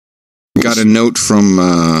got a note from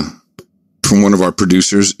one of our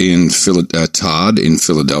producers in Todd in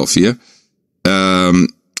Philadelphia.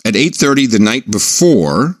 At 8:30 the night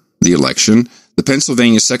before the election, the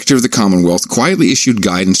Pennsylvania Secretary of the Commonwealth quietly issued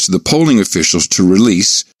guidance to the polling officials to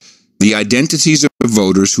release the identities of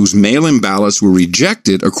voters whose mail-in ballots were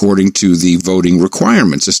rejected according to the voting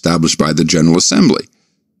requirements established by the General Assembly.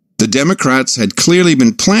 The Democrats had clearly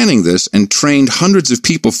been planning this and trained hundreds of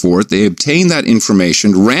people for it. They obtained that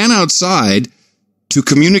information, ran outside to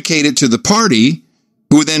communicate it to the party,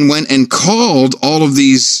 who then went and called all of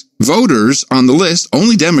these voters on the list,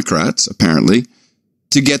 only Democrats, apparently,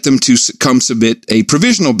 to get them to come submit a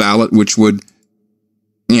provisional ballot, which would,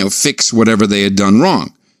 fix whatever they had done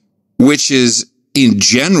wrong, which is, in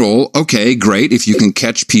general, okay, great. If you can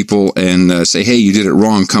catch people and say, hey, you did it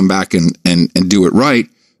wrong, come back and do it right.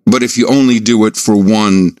 But if you only do it for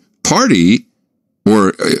one party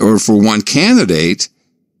or for one candidate,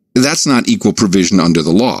 that's not equal provision under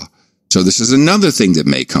the law. So this is another thing that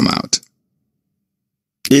may come out.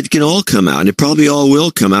 It can all come out. It probably all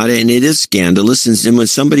will come out, and it is scandalous. And when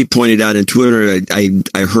somebody pointed out on Twitter,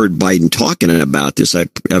 I heard Biden talking about this. I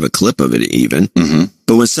have a clip of it even. Mm-hmm.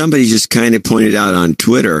 But when somebody just kind of pointed out on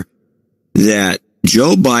Twitter that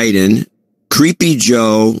Joe Biden, creepy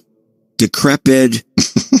Joe, decrepit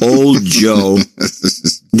old Joe,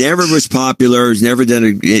 never was popular, has never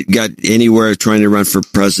got anywhere trying to run for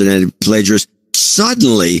president, plagiarist,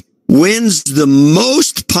 suddenly wins the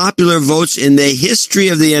most popular votes in the history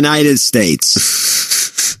of the United States.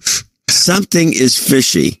 Something is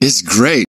fishy. It's great.